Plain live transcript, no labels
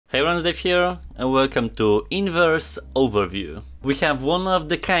Hey everyone, Dave here, and welcome to Inverse Overview. We have one of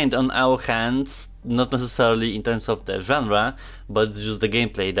the kind on our hands, not necessarily in terms of the genre, but it's just the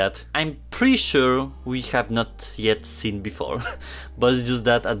gameplay that I'm pretty sure we have not yet seen before. But it's just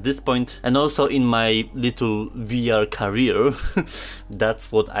that at this point, and also in my little VR career,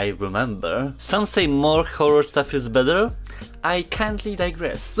 that's what I remember. Some say more horror stuff is better. I kindly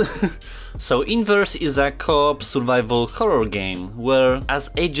digress. So Inverse is a co-op survival horror game where,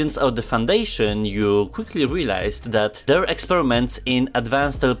 as agents of the Foundation, you quickly realized that their experiments in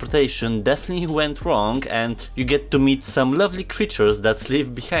advanced teleportation definitely went wrong, and you get to meet some lovely creatures that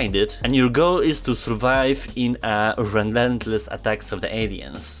live behind it, and your goal is to survive in a relentless attacks of the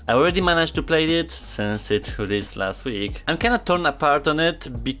aliens. I already managed to play it since it released last week. I'm kinda torn apart on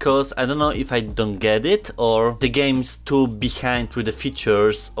it because I don't know if I don't get it or the game's too behind with the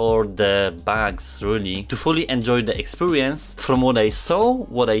features or the bugs really to fully enjoy the experience. From what I saw,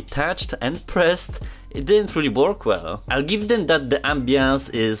 what I touched and pressed, it didn't really work well. I'll give them that the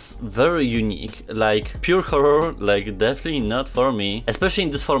ambience is very unique, like pure horror, like definitely not for me, especially in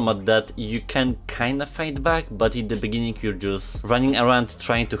this format that you can kinda fight back, but in the beginning you're just running around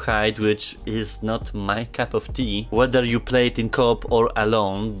trying to hide, which is not my cup of tea, whether you play it in co-op or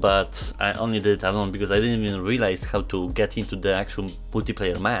alone, but I only did it alone because I didn't even realize how to get into the actual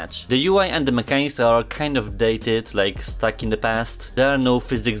multiplayer match. The UI and the mechanics are kind of dated, like stuck in the past. There are no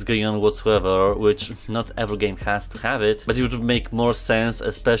physics going on whatsoever, which not every game has to have it, but it would make more sense,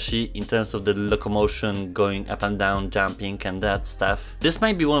 especially in terms of the locomotion, going up and down, jumping and that stuff. This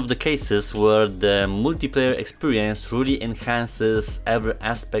might be one of the cases where the multiplayer experience really enhances every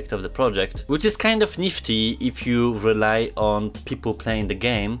aspect of the project, which is kind of nifty if you rely on people playing the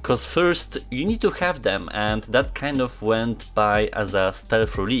game, cause first you need to have them, and that kind of went by as a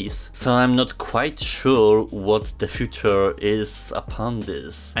stealth release, so I'm not quite sure what the future is upon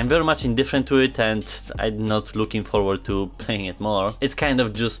this. I'm very much indifferent to it, and I'm not looking forward to playing it more. It's kind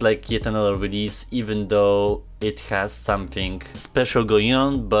of just like yet another release, even though it has something special going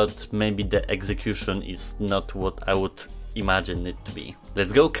on, but maybe the execution is not what I would imagine it to be.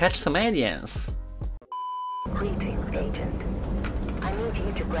 Let's go catch some aliens! Greetings, Agent. I need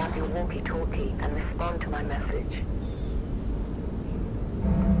you to grab your walkie-talkie and respond to my message.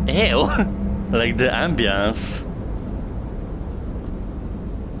 Ew! Like the ambience.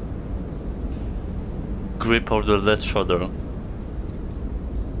 Grip over the left shoulder.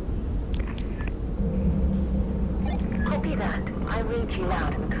 Copy that. I read you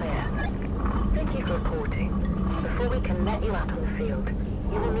loud and clear. Thank you for reporting. Before we can let you out on the field,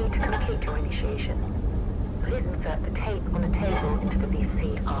 you will need to complete your initiation. Please insert the tape on a table into the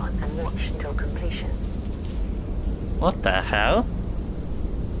VCR and watch until completion. What the hell?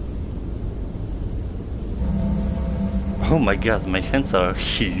 Oh my god, my hands are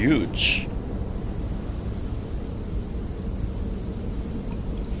huge.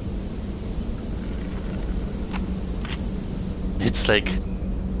 It's like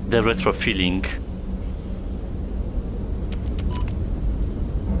the retro feeling.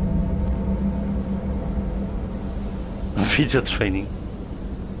 Video training.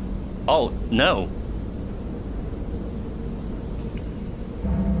 Oh no.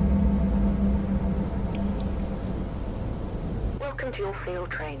 Welcome to your field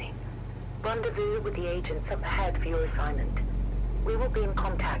training. Rendezvous with the agents up ahead for your assignment. We will be in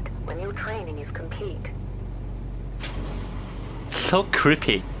contact when your training is complete. So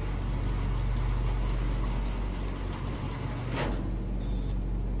creepy.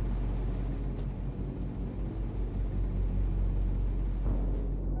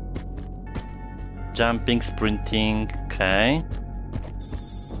 Jumping, sprinting, okay.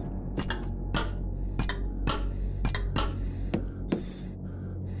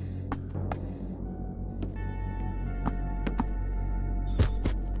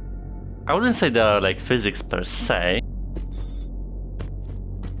 I wouldn't say there are like physics per se.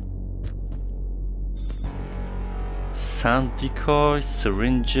 Sound decoys,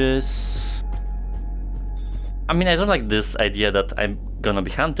 syringes. I mean, I don't like this idea that I'm gonna be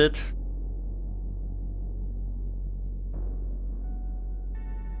hunted.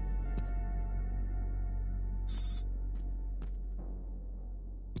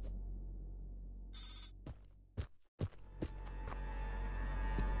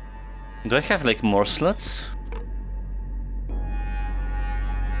 Do I have like more slots?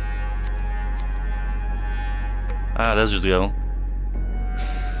 Ah, let's just go.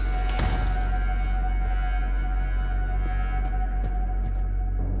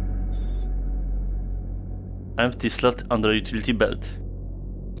 Empty slot under utility belt.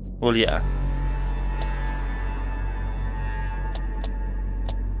 Well, yeah.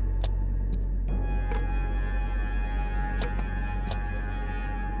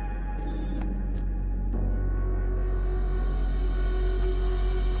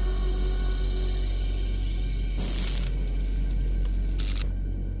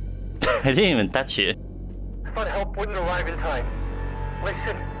 I didn't even touch you. I thought help wouldn't arrive in time.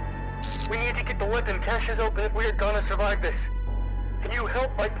 Listen, we need to get the weapon caches open if we are gonna survive this. Can you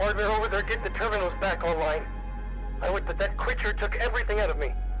help my partner over there get the terminals back online? That creature took everything out of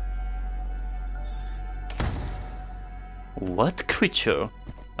me. What creature?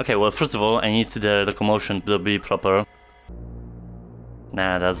 Okay, well, first of all, I need the locomotion to be proper.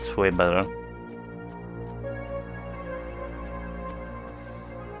 Nah, that's way better.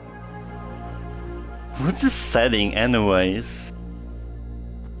 What's this setting, anyways?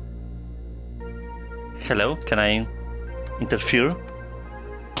 Hello, can I interfere?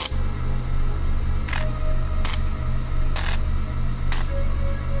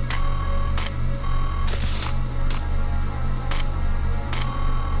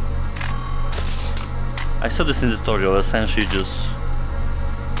 I saw this in the tutorial, essentially just...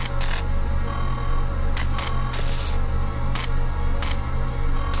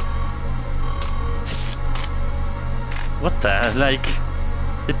 What the? Like...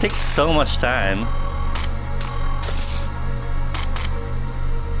 It takes so much time.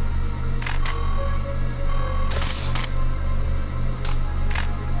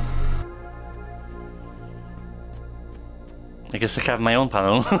 I guess I have my own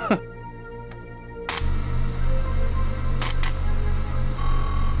panel.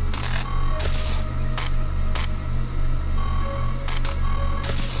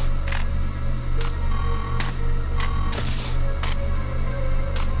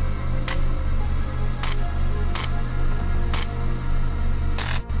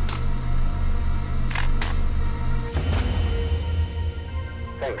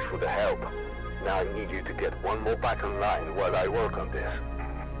 Thanks for the help. Now I need you to get one more back online while I work on this.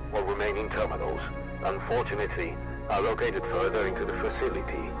 All remaining terminals, unfortunately, are located further into the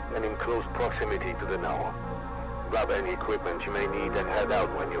facility and in close proximity to the node. Grab any equipment you may need and head out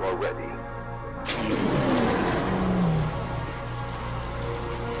when you are ready.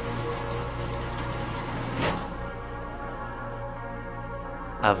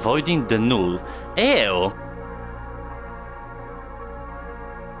 Avoiding the null. Ew!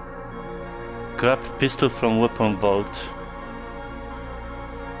 Grab pistol from weapon vault.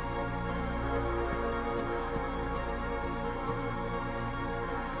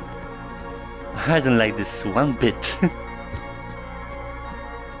 I don't like this one bit.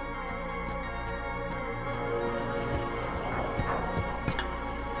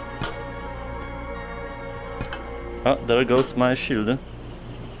 Oh, there goes my shield.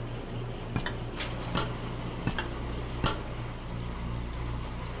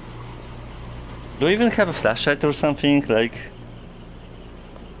 Do I even have a flashlight or something? Like...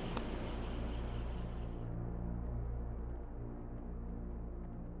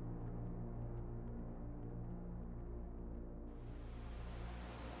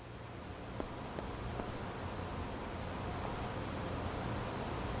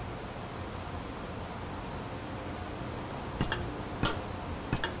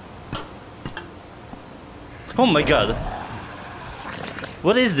 Oh my god!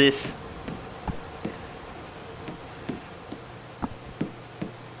 What is this?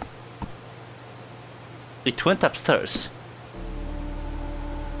 It went upstairs.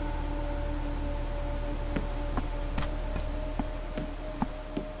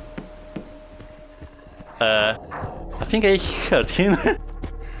 I think I heard him.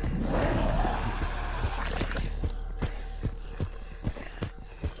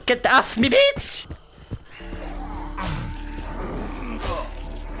 Get off me, bitch!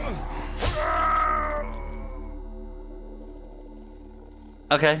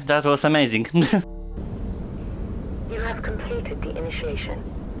 Okay, that was amazing. You have completed the initiation.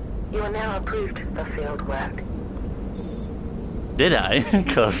 You are now approved for field work. Did I?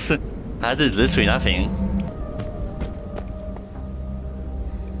 Because I did literally nothing.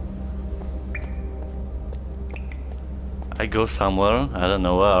 I go somewhere, I don't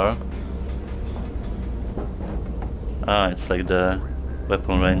know where. Ah, it's like the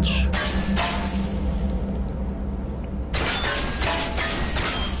weapon range.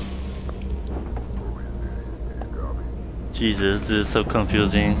 Jesus, this is so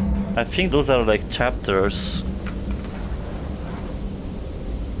confusing. I think those are like chapters.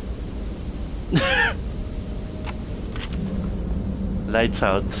 Lights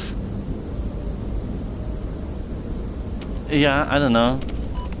out. Yeah, I don't know.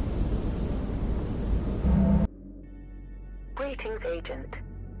 Greetings, Agent.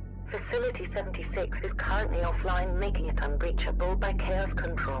 Facility 76 is currently offline, making it unbreachable by Chaos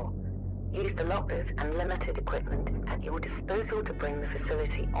Control. Use the lockers and limited equipment at your disposal to bring the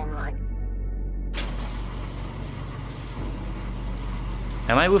facility online.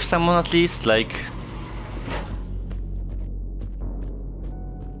 Am I with someone at least? Like...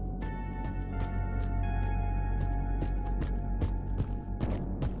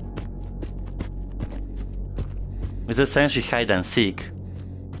 It's essentially hide and seek.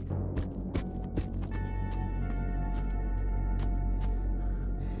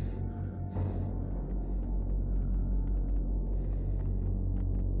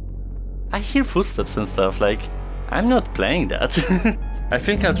 I hear footsteps and stuff, like, I'm not playing that. I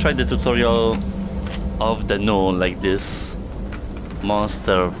think I'll try the tutorial of the dunno, like this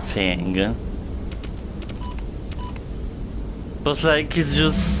monster thing. But like, it's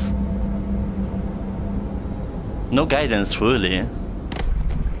just... no guidance, really.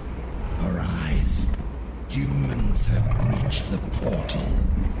 Arise. Humans have breached the portal.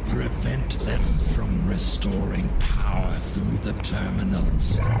 Prevent them from restoring power through the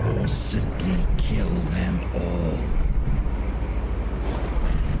terminals, or simply kill them all.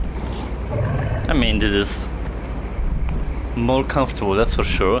 I mean, this is more comfortable, that's for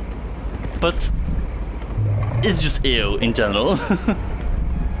sure. But it's just ew in general.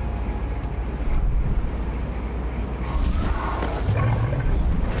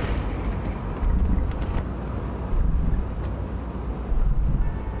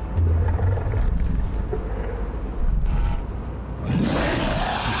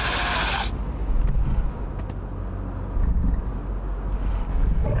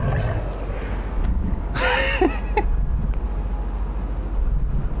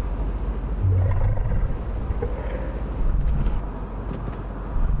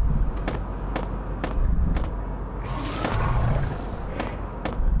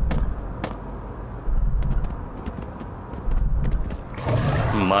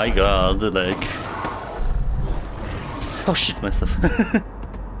 My god, like... oh shit, myself.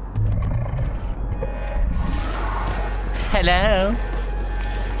 Hello?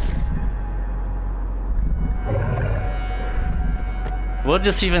 What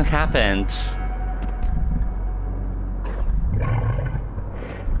just even happened?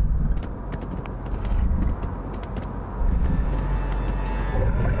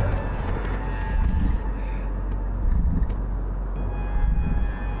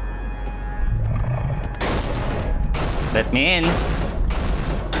 Let me in.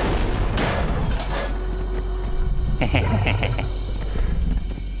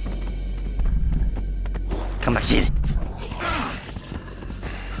 Come back here.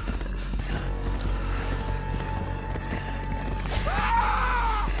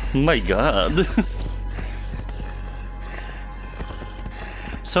 My god.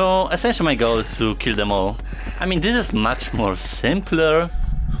 So essentially my goal is to kill them all. I mean, this is much more simpler.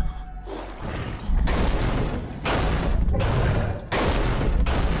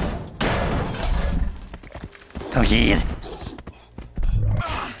 Come here.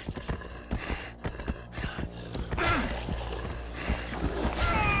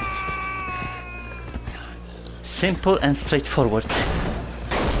 Simple and straightforward.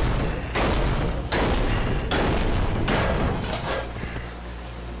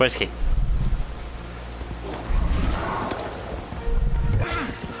 Where's he?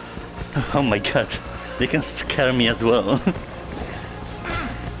 Oh my god, they can scare me as well.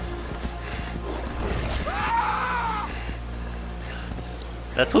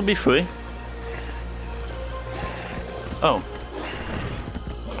 That would be free. Oh.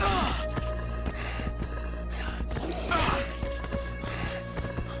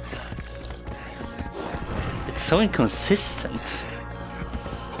 It's so inconsistent.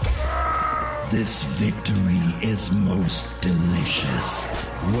 This victory is most delicious.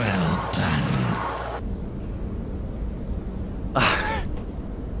 Well done.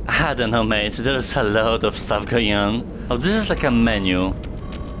 I don't know, mate. There's a lot of stuff going on. Oh, this is like a menu.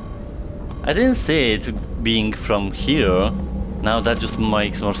 I didn't see it being from here. Now that just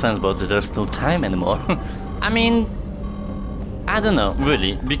makes more sense, but there's no time anymore. I mean, I don't know,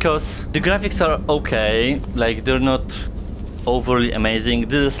 really, because the graphics are okay, like they're not overly amazing.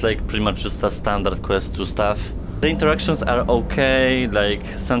 This is like pretty much just a standard Quest 2 stuff. The interactions are okay, like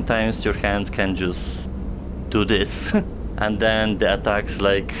sometimes your hands can just do this. And then the attacks,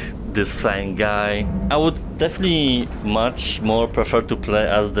 like this flying guy. I would definitely much more prefer to play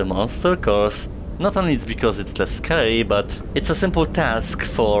as the monster, cause not only it's because it's less scary, but it's a simple task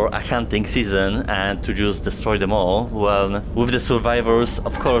for a hunting season and to just destroy them all. Well, with the survivors,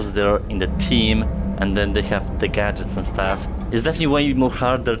 of course they're in the team and then they have the gadgets and stuff. It's definitely way more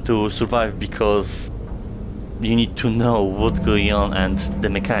harder to survive because you need to know what's going on and the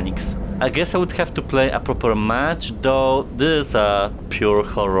mechanics. I guess I would have to play a proper match, though this is a pure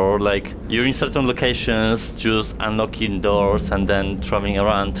horror, like you're in certain locations just unlocking doors and then roaming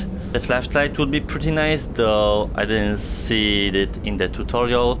around. The flashlight would be pretty nice, though I didn't see it in the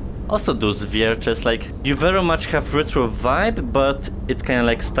tutorial. Also those wierches, like you very much have retro vibe, but it's kinda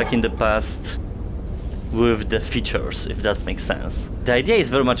like stuck in the past with the features, if that makes sense. The idea is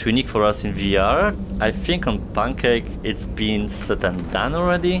very much unique for us in VR. I think on Pancake it's been said and done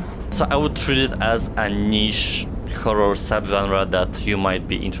already. So I would treat it as a niche horror subgenre that you might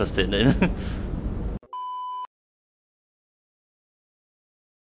be interested in.